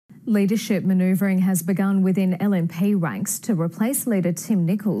Leadership manoeuvring has begun within LNP ranks to replace leader Tim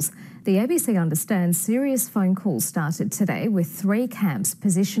Nicholls. The ABC understands serious phone calls started today with three camps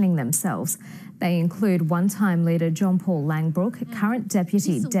positioning themselves. They include one-time leader John Paul Langbrook, current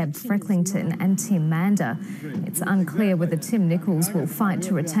deputy Deb Frecklington and Tim Mander. It's unclear whether Tim Nicholls will fight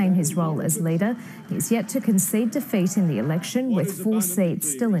to retain his role as leader. He's yet to concede defeat in the election, with 4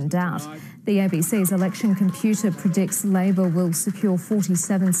 seats still in doubt. The ABC's election computer predicts Labor will secure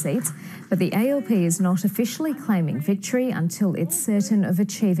 47 seats, but the ALP is not officially claiming victory until it's certain of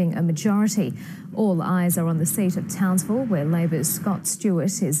achieving a majority. All eyes are on the seat of Townsville, where Labor's Scott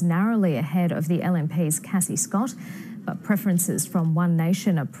Stewart is narrowly ahead of the LNP's Cassie Scott, but preferences from One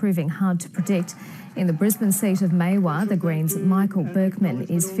Nation are proving hard to predict. In the Brisbane seat of Maiwar, the Greens' Michael Berkman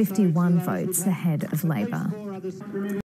is 51 votes ahead of Labor.